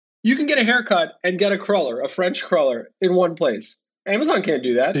You can get a haircut and get a cruller, a French cruller, in one place. Amazon can't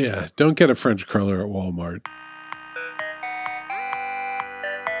do that. Yeah, don't get a French cruller at Walmart.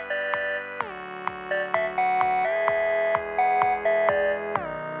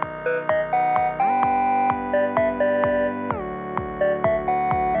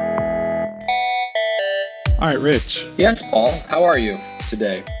 All right, Rich. Yes, Paul. How are you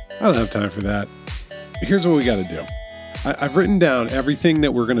today? I don't have time for that. Here's what we got to do. I've written down everything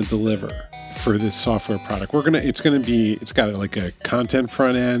that we're going to deliver for this software product. It's got like a content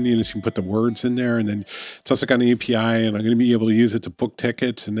front end, so you can put the words in there, and then it's also got an API, and I'm going to be able to use it to book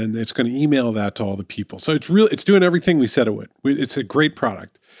tickets, and then it's going to email that to all the people. So it's doing everything we said it would. It's a great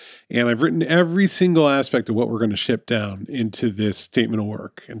product. And I've written every single aspect of what we're going to ship down into this statement of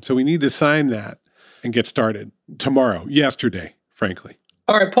work. And so we need to sign that and get started tomorrow, yesterday, frankly.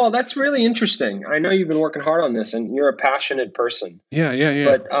 All right, Paul, that's really interesting. I know you've been working hard on this, and you're a passionate person.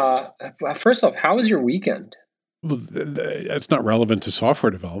 Yeah. But first off, how was your weekend? Well, it's not relevant to software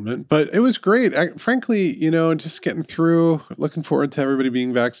development, but it was great. Frankly, just getting through, looking forward to everybody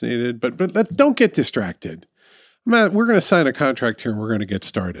being vaccinated. But don't get distracted. We're going to sign a contract here, and we're going to get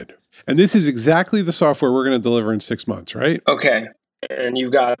started. And this is exactly the software we're going to deliver in 6 months, right? Okay. And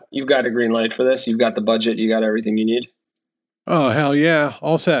you've got a green light for this. You've got the budget. You got everything you need. Oh, hell yeah.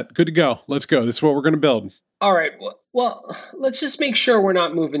 All set. Good to go. Let's go. This is what we're going to build. All right. Well, let's just make sure we're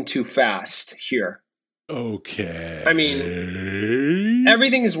not moving too fast here. Okay. I mean,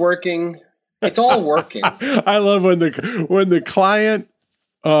 everything is working. It's all working. I love when the client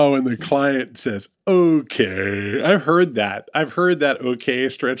says, okay. I've heard that okay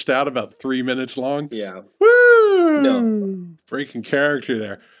stretched out about 3 minutes long. Yeah. Woo! No. Breaking character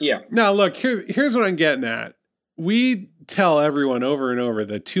there. Yeah. Now, look, here's what I'm getting at. We tell everyone over and over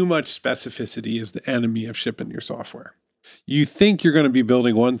that too much specificity is the enemy of shipping your software. You think you're going to be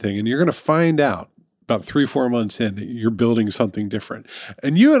building one thing, and you're going to find out about 3-4 months in that you're building something different.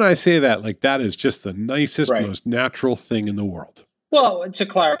 And you and I say that like that is just the nicest, most natural thing in the world. Well, to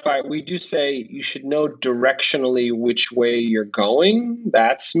clarify, we do say you should know directionally which way you're going.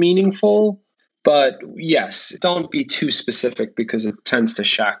 That's meaningful. But yes, don't be too specific because it tends to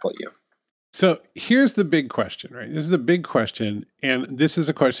shackle you. So here's the big question, right? This is the big question, and this is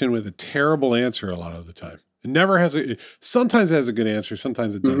a question with a terrible answer a lot of the time. Sometimes it has a good answer,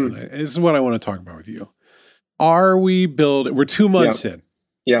 sometimes it doesn't. Mm-hmm. This is what I want to talk about with you. We're 2 months in.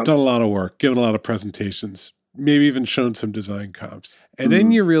 Yeah. Done a lot of work, given a lot of presentations, maybe even shown some design comps. And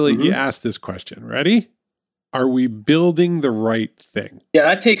then you ask this question, ready? Are we building the right thing? Yeah,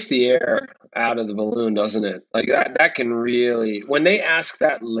 that takes the air out of the balloon, doesn't it? Like that can really, when they ask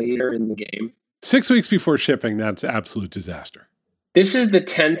that later in the game. 6 weeks before shipping, that's absolute disaster. This is the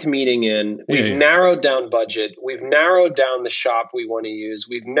 10th meeting in. We've narrowed down budget. We've narrowed down the shop we want to use.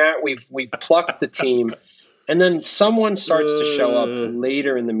 We've plucked the team. And then someone starts to show up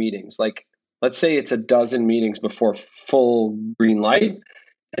later in the meetings. Like, let's say it's a dozen meetings before full green light.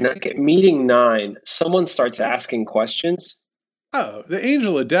 And at meeting 9, someone starts asking questions. Oh, the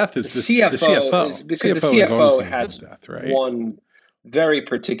angel of death is the CFO. Because the CFO has death, right? One very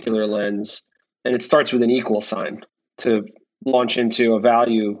particular lens, and it starts with an equal sign to launch into a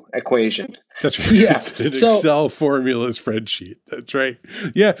value equation. That's right. Yeah. It's an Excel formula spreadsheet. That's right.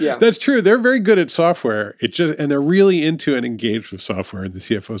 Yeah, that's true. They're very good at software. And they're really into and engaged with software in the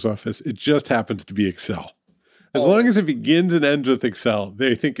CFO's office. It just happens to be Excel. As long as it begins and ends with Excel,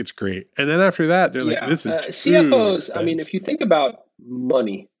 they think it's great. And then after that, they're like, this is CFOs, I mean, if you think about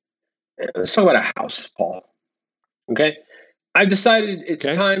money, let's talk about a house, Paul. Okay? I've decided it's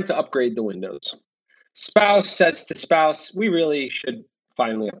time to upgrade the windows. Spouse says to spouse, we really should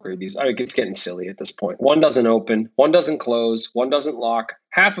finally upgrade these. I mean, it's getting silly at this point. One doesn't open, one doesn't close, one doesn't lock.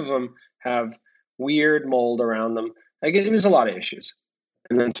 Half of them have weird mold around them. Like, it was a lot of issues.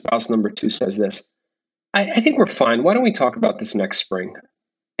 And then spouse number 2 says this. I think we're fine. Why don't we talk about this next spring?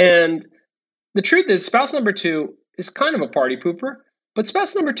 And the truth is, spouse number 2 is kind of a party pooper, but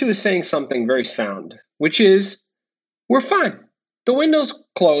spouse number 2 is saying something very sound, which is, we're fine. The windows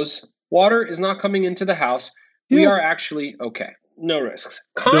close. Water is not coming into the house. Yeah. We are actually okay. No risks.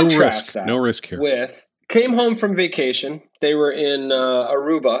 Contrast no risk here. With, came home from vacation. They were in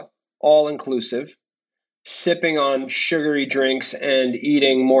Aruba, all inclusive, sipping on sugary drinks and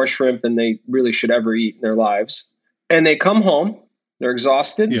eating more shrimp than they really should ever eat in their lives. And they come home, they're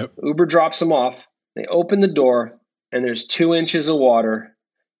exhausted. Yep. Uber drops them off. They open the door, and there's 2 inches of water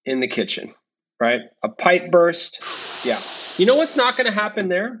in the kitchen, right? A pipe burst. Yeah. You know what's not going to happen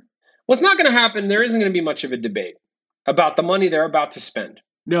there? What's not going to happen, there isn't going to be much of a debate about the money they're about to spend.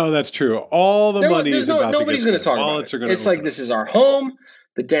 No, that's true. All the money is about to get spent. Nobody's going to talk about it. It's like, this is our home.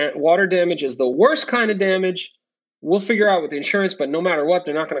 The water damage is the worst kind of damage. We'll figure out with the insurance, but no matter what,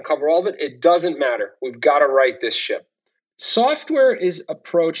 they're not going to cover all of it. It doesn't matter. We've got to right this ship. Software is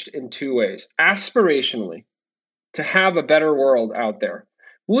approached in two ways. Aspirationally, to have a better world out there.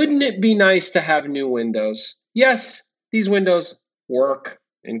 Wouldn't it be nice to have new windows? Yes, these windows work,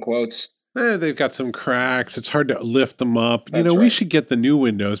 in quotes. They've got some cracks. It's hard to lift them up. That's We right. should get the new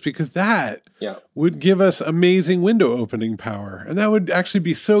windows because that would give us amazing window opening power. And that would actually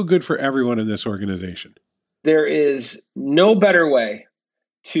be so good for everyone in this organization. There is no better way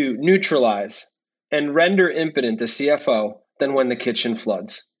to neutralize and render impotent a CFO than when the kitchen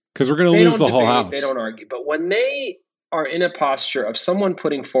floods. Because we're going to lose the whole house. They don't argue. But when they are in a posture of someone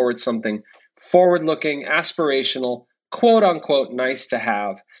putting forward something forward-looking, aspirational, quote-unquote, nice to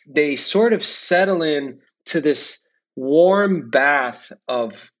have, they sort of settle in to this warm bath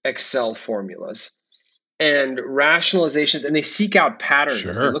of Excel formulas and rationalizations, and they seek out patterns.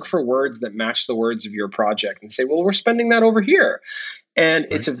 Sure. They look for words that match the words of your project and say, well, we're spending that over here. And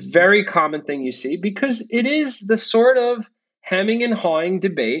It's a very common thing you see because it is the sort of hemming and hawing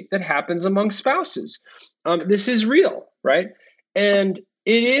debate that happens among spouses. This is real, right? And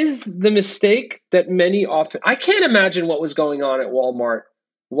it is the mistake that many often, I can't imagine what was going on at Walmart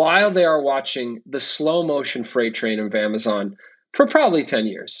while they are watching the slow motion freight train of Amazon for probably 10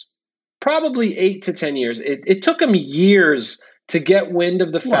 years, probably 8 to 10 years. It took them years to get wind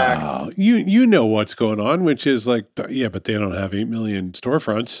of the fact. Wow. You know what's going on, which is like, but they don't have 8 million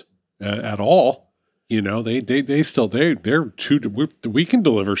storefronts at all. We can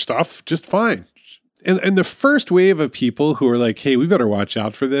deliver stuff just fine. And the first wave of people who are like, hey, we better watch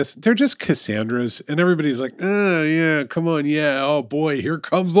out for this, they're just Cassandras. And everybody's like, oh, yeah, come on. Yeah. Oh, boy, here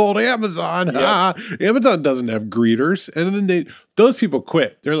comes old Amazon. Yep. Amazon doesn't have greeters. And then those people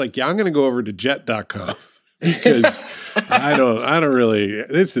quit. They're like, yeah, I'm going to go over to jet.com. Because I don't really,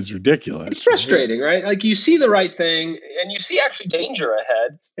 this is ridiculous. It's frustrating, right? Like you see the right thing and you see actually danger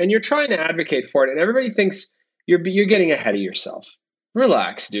ahead and you're trying to advocate for it. And everybody thinks you're getting ahead of yourself.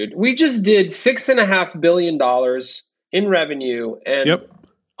 Relax, dude. We just did $6.5 billion in revenue and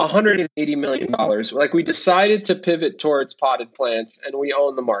 $180 million. Like we decided to pivot towards potted plants and we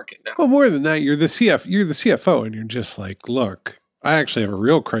own the market now. Well, more than that, you're the CFO and you're just like, look, I actually have a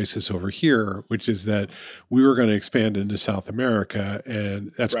real crisis over here, which is that we were going to expand into South America,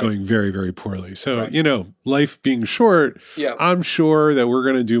 and that's going very, very poorly. So, life being short, I'm sure that we're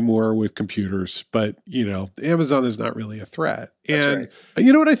going to do more with computers, but, Amazon is not really a threat. And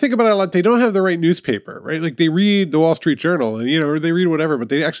you know what I think about it a lot? They don't have the right newspaper, right? Like they read the Wall Street Journal and, or they read whatever, but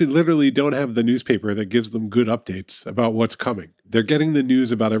they actually literally don't have the newspaper that gives them good updates about what's coming. They're getting the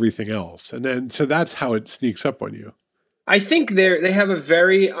news about everything else. And then, so that's how it sneaks up on you. I think they have a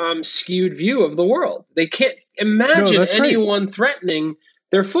very skewed view of the world. They can't imagine anyone threatening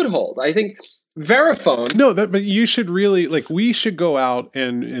their foothold. I think Verifone. But you should really, we should go out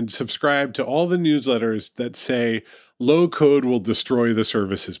and subscribe to all the newsletters that say low code will destroy the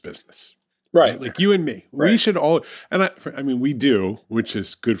services business. Right. Like you and me. Right. We should all, and I mean, we do, which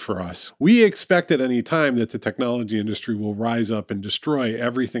is good for us. We expect at any time that the technology industry will rise up and destroy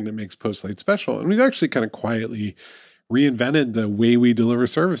everything that makes Postlight special. And we've actually kind of quietly reinvented the way we deliver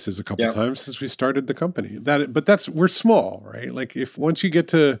services a couple times since we started the company. We're small, right? Like once you get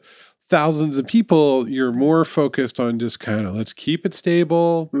to thousands of people, you're more focused on just kind of let's keep it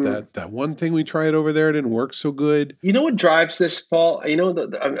stable. That one thing we tried over there didn't work so good. You know what drives this, Paul?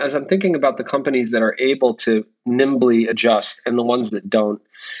 As I'm thinking about the companies that are able to nimbly adjust and the ones that don't,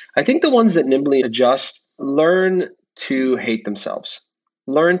 I think the ones that nimbly adjust learn to hate themselves.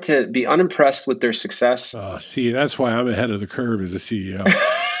 Learn to be unimpressed with their success. See, that's why I'm ahead of the curve as a CEO.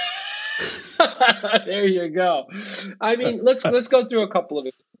 There you go. I mean, let's go through a couple of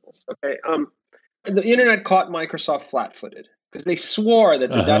examples. Okay, the internet caught Microsoft flat-footed because they swore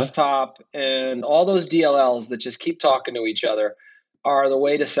that the desktop and all those DLLs that just keep talking to each other are the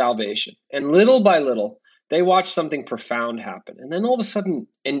way to salvation. And little by little, they watch something profound happen, and then all of a sudden,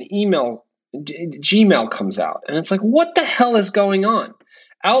 Gmail comes out, and it's like, what the hell is going on?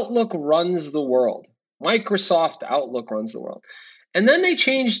 Outlook runs the world. Microsoft Outlook runs the world. And then they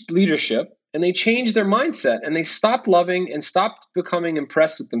changed leadership and they changed their mindset and they stopped loving and stopped becoming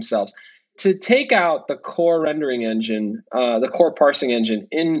impressed with themselves to take out the core rendering engine, the core parsing engine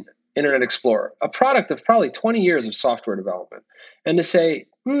in Internet Explorer, a product of probably 20 years of software development, and to say,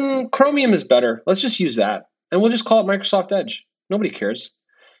 Chromium is better. Let's just use that. And we'll just call it Microsoft Edge. Nobody cares.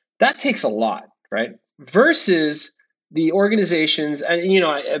 That takes a lot, right? Versus the organizations, and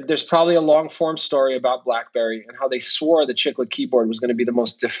there's probably a long form story about BlackBerry and how they swore the chiclet keyboard was going to be the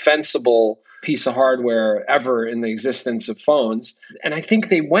most defensible piece of hardware ever in the existence of phones. And I think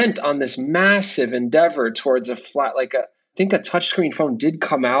they went on this massive endeavor towards a flat, I think a touchscreen phone did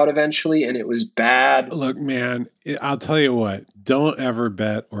come out eventually, and it was bad. Look, man, I'll tell you what, don't ever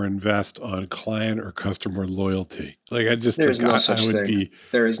bet or invest on client or customer loyalty. Like, I just There's think no I such would thing. be.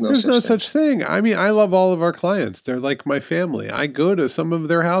 There's no such thing. I mean, I love all of our clients. They're like my family. I go to some of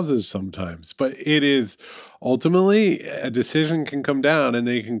their houses sometimes, but it is ultimately a decision can come down and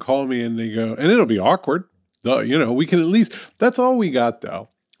they can call me and they go, and it'll be awkward. We can at least, that's all we got though.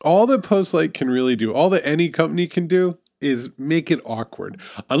 All that Postlight can really do, all that any company can do is make it awkward.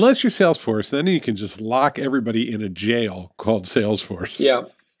 Unless you're Salesforce, then you can just lock everybody in a jail called Salesforce. Yeah.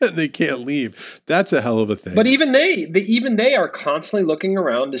 And they can't leave. That's a hell of a thing. But even they are constantly looking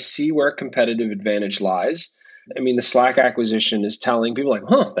around to see where competitive advantage lies. I mean, the Slack acquisition is telling people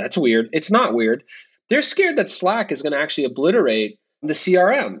like, that's weird. It's not weird. They're scared that Slack is going to actually obliterate the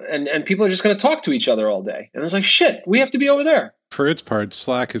CRM and people are just going to talk to each other all day. And it's like, shit, we have to be over there. For its part,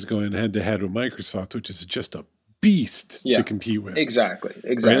 Slack is going head to head with Microsoft, which is just a beast to compete with. Exactly.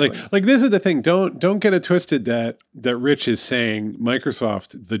 Right? Like this is the thing. Don't get it twisted that Rich is saying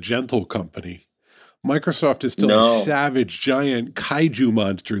Microsoft, the gentle company. Microsoft is still a savage, giant kaiju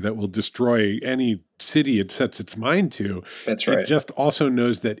monster that will destroy any city it sets its mind to. That's right. It just also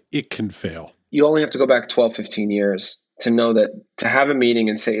knows that it can fail. You only have to go back 12, 15 years to know that to have a meeting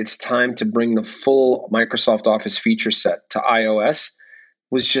and say it's time to bring the full Microsoft Office feature set to iOS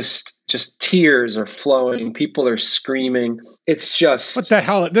was just tears are flowing. People are screaming. It's just, what the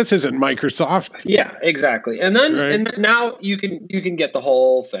hell? This isn't Microsoft. Yeah, exactly. And then now you can get the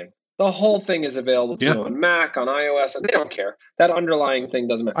whole thing. The whole thing is available to you on Mac, on iOS, and they don't care. That underlying thing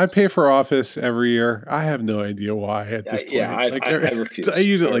doesn't matter. I pay for Office every year. I have no idea why at this point. Yeah, I refuse. I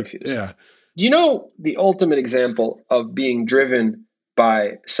use it refuse. Yeah. Do you know the ultimate example of being driven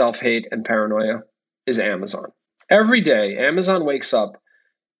by self-hate and paranoia is Amazon? Every day, Amazon wakes up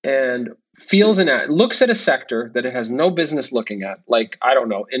and looks at a sector that it has no business looking at, like, I don't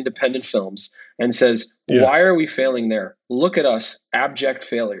know, independent films, and says, why are we failing there? Look at us, abject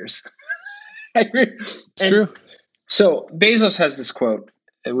failures. It's true. So Bezos has this quote,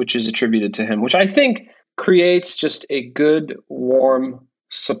 which is attributed to him, which I think creates just a good, warm,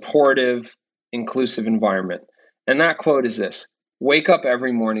 supportive, inclusive environment. And that quote is this: wake up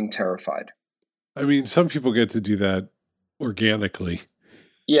every morning terrified. I mean, some people get to do that organically.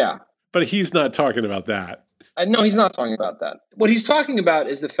 Yeah. But he's not talking about that. No, he's not talking about that. What he's talking about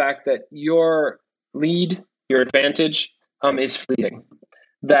is the fact that your lead, your advantage, is fleeting.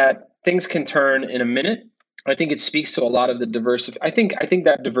 That things can turn in a minute. I think it speaks to a lot of the diversity. I think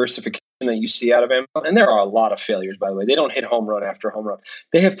that diversification that you see out of Amazon, and there are a lot of failures, by the way. They don't hit home run after home run.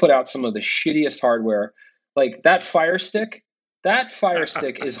 They have put out some of the shittiest hardware. Like that Fire Stick. That Fire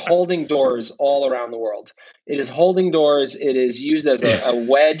Stick is holding doors all around the world. It is holding doors. It is used as a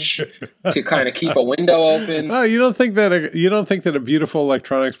wedge to kind of keep a window open. Oh, you don't think that a beautiful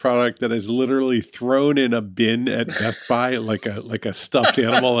electronics product that is literally thrown in a bin at Best Buy like a stuffed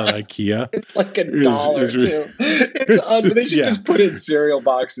animal at IKEA? It's like $1 too. They should just put it in cereal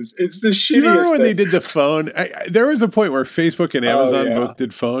boxes. It's the shittiest. You remember when they did the phone? There was a point where Facebook and Amazon both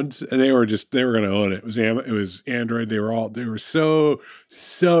did phones, and they were going to own it. It was Android. They were so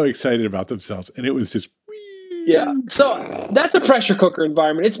excited about themselves, and it was just so that's a pressure cooker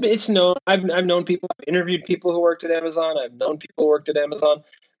environment. It's known. I've known people. I've interviewed people who worked at Amazon. I've known people who worked at Amazon.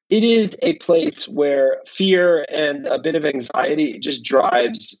 It is a place where fear and a bit of anxiety just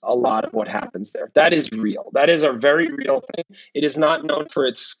drives a lot of what happens there. That is real. That is a very real thing. It is not known for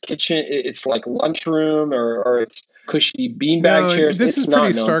its kitchen. It's like lunchroom or its cushy beanbag chairs. This is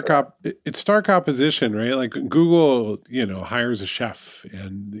pretty stark. It's stark opposition, right? Like Google, hires a chef,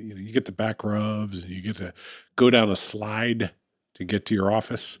 and you get the back rubs, and you get to go down a slide to get to your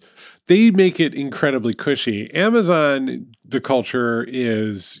office. They make it incredibly cushy. Amazon, the culture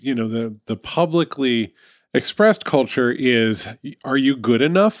is, the publicly expressed culture is, are you good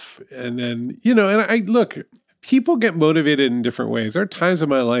enough? And then, people get motivated in different ways. There are times in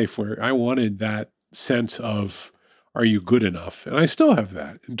my life where I wanted that sense of, are you good enough? And I still have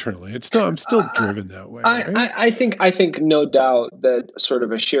that internally. I'm still driven that way. Right? I think no doubt that sort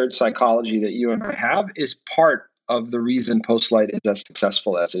of a shared psychology that you and I have is part of the reason Postlight is as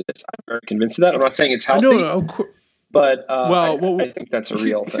successful as it is. I'm very convinced of that. I'm not saying it's healthy, but I think that's a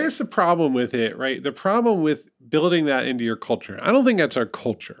real thing. Here's the problem with it, right? The problem with building that into your culture. I don't think that's our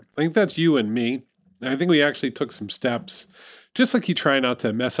culture. I think that's you and me. And I think we actually took some steps, just like you try not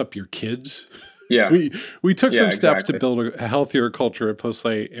to mess up your kids. Yeah. We took some steps to exactly. build a healthier culture at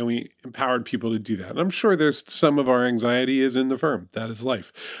Postlight, and we empowered people to do that. And I'm sure there's some of our anxiety is in the firm. That is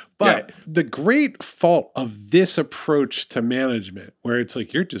life. Yeah. But the great fault of this approach to management, where it's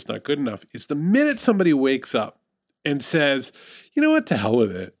like, you're just not good enough, is the minute somebody wakes up and says, you know what, to hell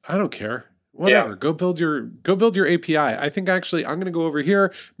with it. I don't care. Whatever. Yeah. Go build your API. I think actually I'm going to go over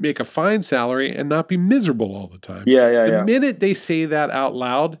here, make a fine salary, and not be miserable all the time. The minute they say that out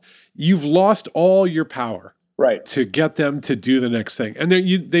loud, you've lost all your power. Right. To get them to do the next thing. And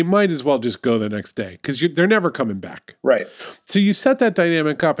they might as well just go the next day because they're never coming back. Right. So you set that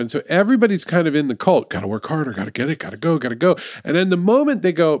dynamic up. And so everybody's kind of in the cult. Got to work harder. Got to get it. Got to go. And then the moment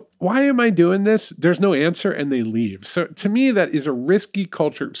they go, why am I doing this? There's no answer. And they leave. So to me, that is a risky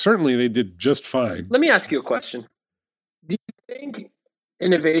culture. Certainly they did just fine. Let me ask you a question. Do you think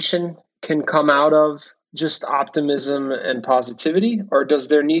innovation can come out of just optimism and positivity, or does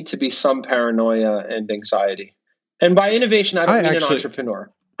there need to be some paranoia and anxiety? And by innovation, I don't mean an entrepreneur.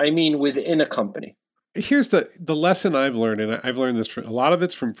 I mean within a company. Here's the lesson I've learned, and I've learned this from a lot of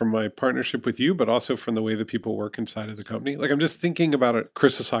it's from my partnership with you, but also from the way that people work inside of the company. Like I'm just thinking about it.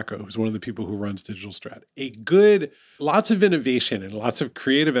 Chris Osako, who's one of the people who runs Digital Strat. Lots of innovation and lots of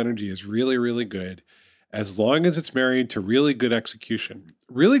creative energy is really, really good, as long as it's married to really good execution.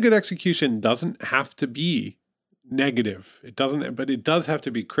 Really good execution doesn't have to be negative. It doesn't, but it does have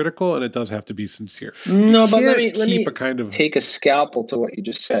to be critical and it does have to be sincere. No, but let me take a scalpel to what you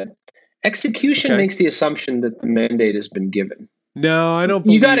just said. Execution makes the assumption that the mandate has been given. No, I don't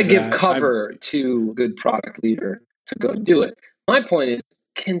believe you got to give cover to a good product leader to go do it. My point is,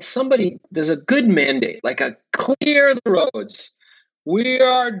 does a good mandate, like a clear the roads, we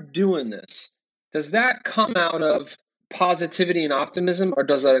are doing this. Does that come out of positivity and optimism, or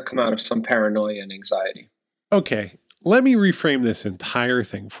does that come out of some paranoia and anxiety? Okay, let me reframe this entire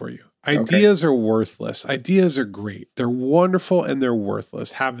thing for you. Ideas are worthless. Ideas are great. They're wonderful and they're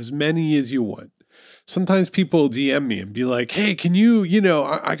worthless. Have as many as you want. Sometimes people DM me and be like, hey, can you,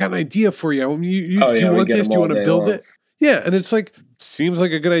 I got an idea for you. Do you want this? Do you want to build it? Yeah. And it's like, seems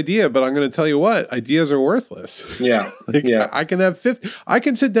like a good idea, but I'm going to tell you what, ideas are worthless. Yeah. I can have 50. I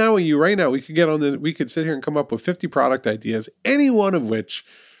can sit down with you right now. We could sit here and come up with 50 product ideas, any one of which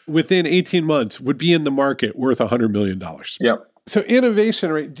within 18 months would be in the market worth $100 million. Yep. So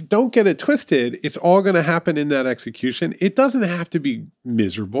innovation, right? Don't get it twisted. It's all going to happen in that execution. It doesn't have to be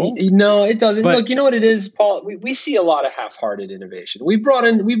miserable. No, it doesn't. Look, you know what it is, Paul? We see a lot of half-hearted innovation. We've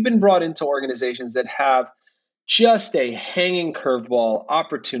been brought into organizations that have just a hanging curveball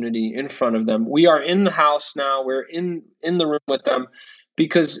opportunity in front of them. We are in the house now. We're in the room with them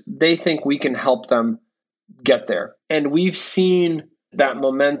because they think we can help them get there. And we've seen that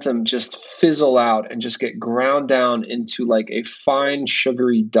momentum just fizzle out and just get ground down into like a fine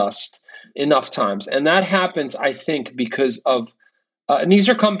sugary dust enough times. And that happens, I think, because of, and these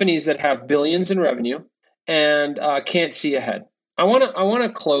are companies that have billions in revenue and can't see ahead. I want to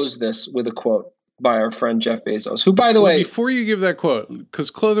close this with a quote by our friend Jeff Bezos, who, by the way, before you give that quote,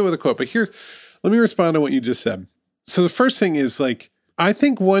 because close it with a quote, but let me respond to what you just said. So the first thing is I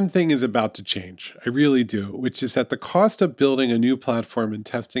think one thing is about to change. I really do, which is that the cost of building a new platform and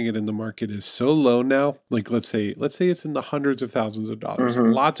testing it in the market is so low now. Like let's say it's in the hundreds of thousands of dollars.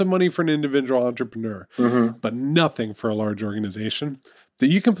 Mm-hmm. Lots of money for an individual entrepreneur, but nothing for a large organization. That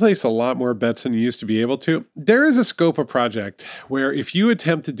you can place a lot more bets than you used to be able to. There is a scope of project where if you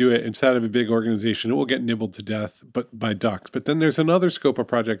attempt to do it inside of a big organization, it will get nibbled to death by ducks. But then there's another scope of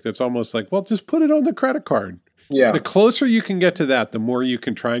project that's almost like, well, just put it on the credit card. Yeah. The closer you can get to that, the more you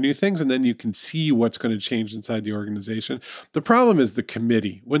can try new things, and then you can see what's going to change inside the organization. The problem is the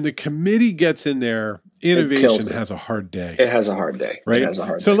committee. When the committee gets in there, innovation has a hard day. It has a hard day. Right? It has a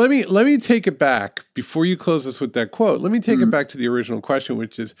hard so day. let me take it back before you close this with that quote. Let me take it back to the original question,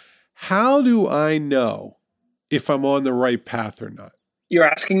 which is, how do I know if I'm on the right path or not? You're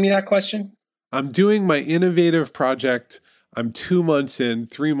asking me that question? I'm doing my innovative project. I'm 2 months in,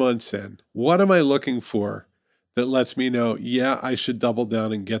 3 months in. What am I looking for that lets me know, yeah, I should double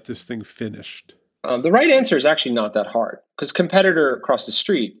down and get this thing finished? The right answer is actually not that hard because competitor across the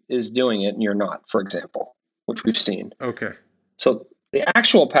street is doing it and you're not, for example, which we've seen. Okay. So the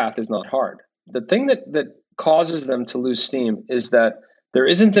actual path is not hard. The thing that causes them to lose steam is that there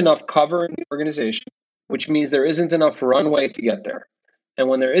isn't enough cover in the organization, which means there isn't enough runway to get there. And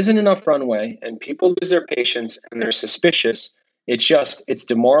when there isn't enough runway and people lose their patience and they're suspicious, it's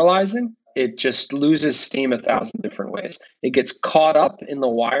demoralizing. It just loses steam 1,000 different ways. It gets caught up in the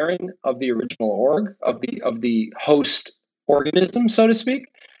wiring of the original org, of the host organism, so to speak,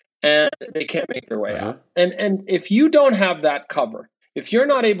 and they can't make their way out. And if you don't have that cover, If you're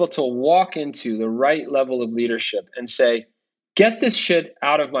not able to walk into the right level of leadership and say, get this shit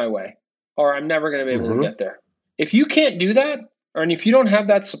out of my way, or I'm never going to be able to get there. If you can't do that, or if you don't have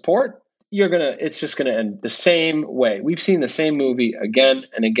that support, it's just going to end the same way. We've seen the same movie again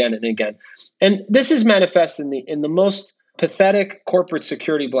and again and again. And this is manifest in the most pathetic corporate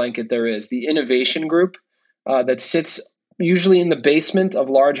security blanket there is, the innovation group that sits usually in the basement of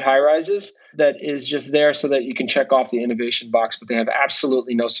large high-rises, that is just there so that you can check off the innovation box, but they have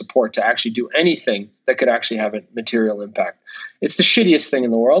absolutely no support to actually do anything that could actually have a material impact. It's the shittiest thing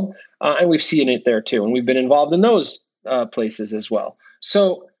in the world, and we've seen it there too, and we've been involved in those places as well.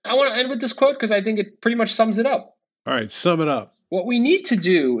 So I want to end with this quote because I think it pretty much sums it up. All right, sum it up. What we need to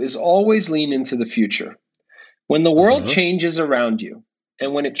do is always lean into the future. When the world changes around you,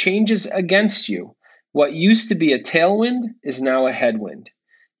 and when it changes against you, what used to be a tailwind is now a headwind.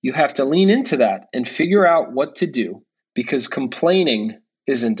 You have to lean into that and figure out what to do, because complaining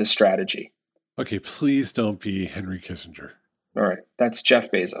isn't a strategy. Okay, please don't be Henry Kissinger. All right, that's Jeff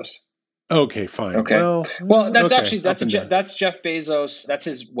Bezos. Okay, fine. Okay. Well, that's Jeff Bezos. That's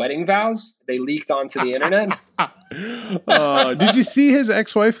his wedding vows. They leaked onto the internet. Did you see his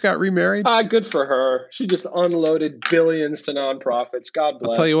ex-wife got remarried? Good for her. She just unloaded billions to nonprofits. God bless.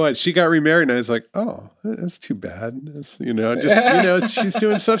 I'll tell you what, she got remarried, and I was like, oh, that's too bad. She's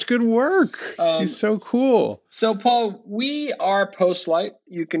doing such good work. She's so cool. So, Paul, we are Postlight.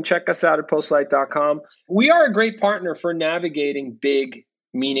 You can check us out at postlight.com. We are a great partner for navigating big,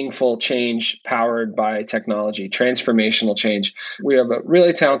 meaningful change powered by technology, transformational change. We have a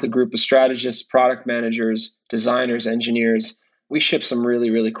really talented group of strategists, product managers, designers, engineers. We ship some really,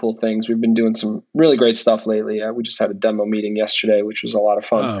 really cool things. We've been doing some really great stuff lately. We just had a demo meeting yesterday, which was a lot of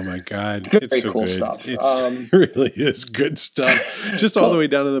fun. Oh my God. Very so cool good. Stuff. It really is good stuff. Just all the way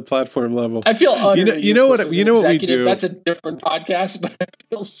down to the platform level. I feel you know what we do. That's a different podcast, but I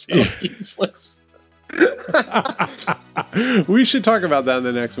feel so useless. We should talk about that in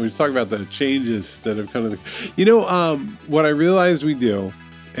the next one. We should talk about the changes that have come. What I realized we do,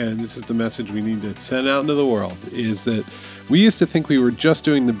 and this is the message we need to send out into the world, is that we used to think we were just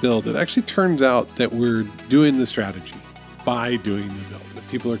doing the build. It actually turns out that we're doing the strategy by doing the build. That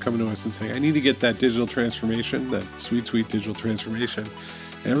people are coming to us and saying, I need to get that digital transformation, that sweet, sweet digital transformation.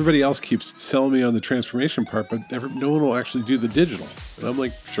 And everybody else keeps selling me on the transformation part, but no one will actually do the digital. And I'm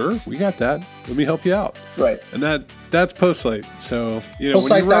like, sure, we got that. Let me help you out. Right. And that's Postlight. So, when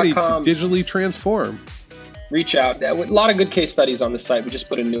you're ready to digitally transform, reach out. A lot of good case studies on the site. We just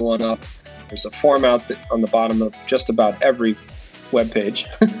put a new one up. There's a form out on the bottom of just about every webpage.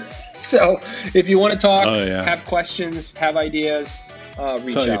 So if you want to talk, have questions, have ideas,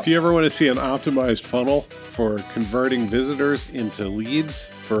 reach out. If you ever want to see an optimized funnel for converting visitors into leads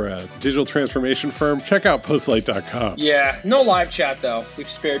for a digital transformation firm, check out postlight.com. Yeah, no live chat though. We've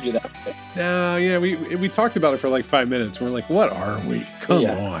spared you that. No, we talked about it for like 5 minutes. We're like, what are we? Come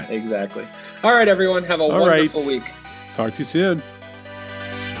on. Exactly. All right, everyone. Have a wonderful week. Talk to you soon.